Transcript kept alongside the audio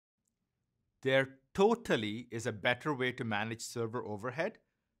There totally is a better way to manage server overhead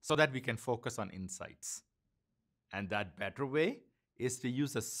so that we can focus on insights. And that better way is to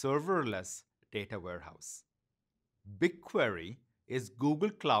use a serverless data warehouse. BigQuery is Google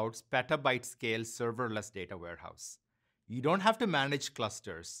Cloud's petabyte scale serverless data warehouse. You don't have to manage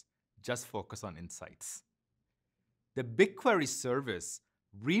clusters, just focus on insights. The BigQuery service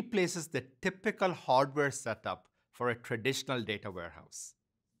replaces the typical hardware setup for a traditional data warehouse.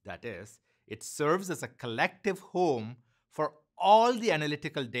 That is, it serves as a collective home for all the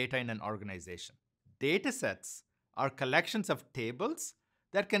analytical data in an organization. Datasets are collections of tables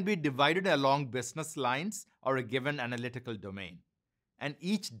that can be divided along business lines or a given analytical domain. And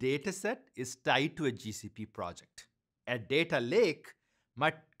each dataset is tied to a GCP project. A data lake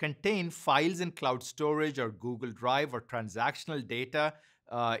might contain files in cloud storage or Google Drive or transactional data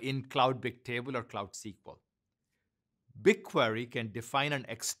in Cloud Bigtable or Cloud SQL. BigQuery can define an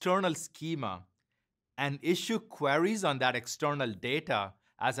external schema and issue queries on that external data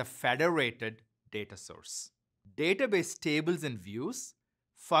as a federated data source. Database tables and views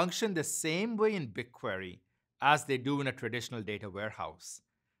function the same way in BigQuery as they do in a traditional data warehouse,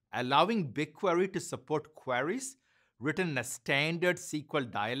 allowing BigQuery to support queries written in a standard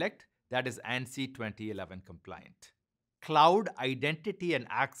SQL dialect that is ANSI 2011 compliant. Cloud Identity and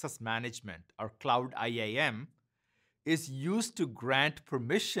Access Management, or Cloud IAM, is used to grant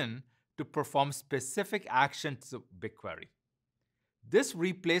permission to perform specific actions to BigQuery. This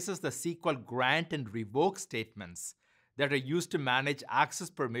replaces the SQL grant and revoke statements that are used to manage access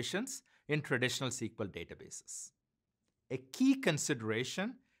permissions in traditional SQL databases. A key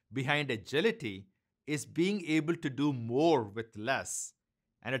consideration behind agility is being able to do more with less,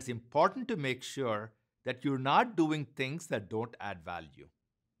 and it's important to make sure that you're not doing things that don't add value.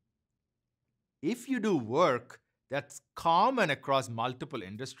 If you do work that's common across multiple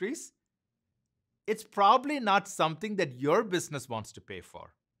industries, it's probably not something that your business wants to pay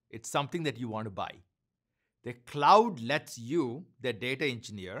for. It's something that you want to buy. The cloud lets you, the data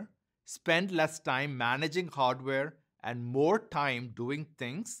engineer, spend less time managing hardware and more time doing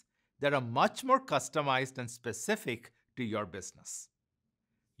things that are much more customized and specific to your business.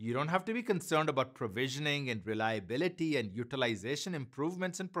 You don't have to be concerned about provisioning and reliability and utilization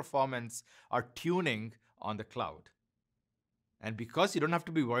improvements in performance or tuning on the cloud. And because you don't have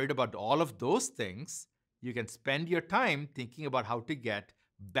to be worried about all of those things, you can spend your time thinking about how to get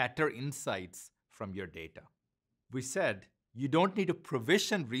better insights from your data. We said you don't need to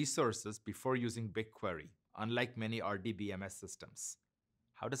provision resources before using BigQuery, unlike many RDBMS systems.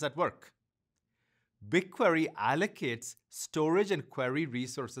 How does that work? BigQuery allocates storage and query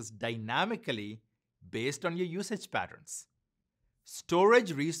resources dynamically based on your usage patterns.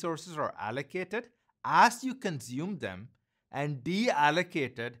 Storage resources are allocated as you consume them and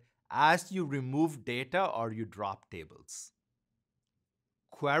deallocated as you remove data or you drop tables.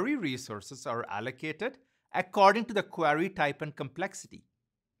 Query resources are allocated according to the query type and complexity.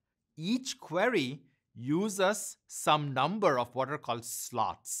 Each query uses some number of what are called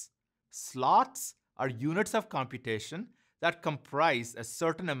slots. Slots are units of computation that comprise a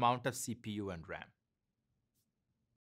certain amount of CPU and RAM.